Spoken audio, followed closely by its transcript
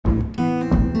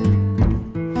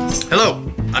Hello,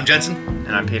 I'm Jensen.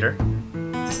 And I'm Peter.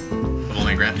 Of Old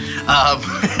Man Grant.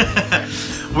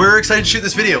 We're excited to shoot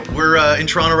this video. We're in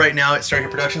Toronto right now at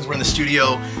Stargate Productions. We're in the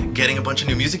studio getting a bunch of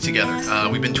new music together.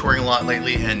 We've been touring a lot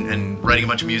lately and writing a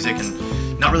bunch of music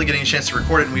and not really getting a chance to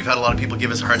record it, and we've had a lot of people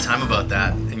give us a hard time about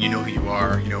that, and you know who you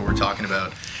are, you know what we're talking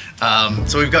about.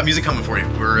 So we've got music coming for you.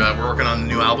 We're working on a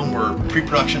new album. We're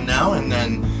pre-production now, and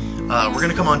then we're going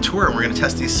to come on tour and we're going to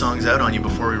test these songs out on you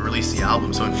before we release the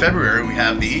album. So in February we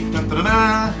have the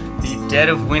Dead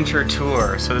of Winter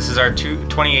Tour. So this is our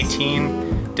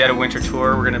 2018 Dead of Winter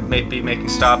Tour. We're going to be making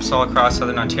stops all across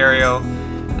Southern Ontario,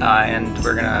 and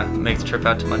we're going to make the trip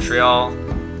out to Montreal.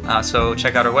 So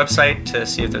check out our website to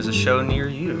see if there's a show near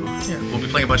you. Yeah, we'll be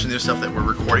playing a bunch of new stuff that we're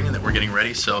recording and that we're getting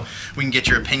ready, so we can get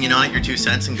your opinion on it, your 2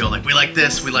 cents, and go like, we like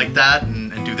this, we like that,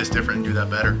 and do this different and do that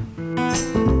better.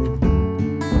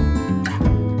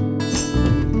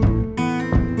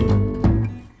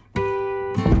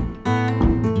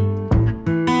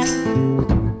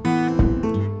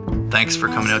 Thanks for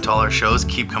coming out to all our shows.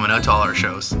 Keep coming out to all our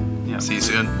shows. Yeah. See you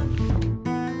soon.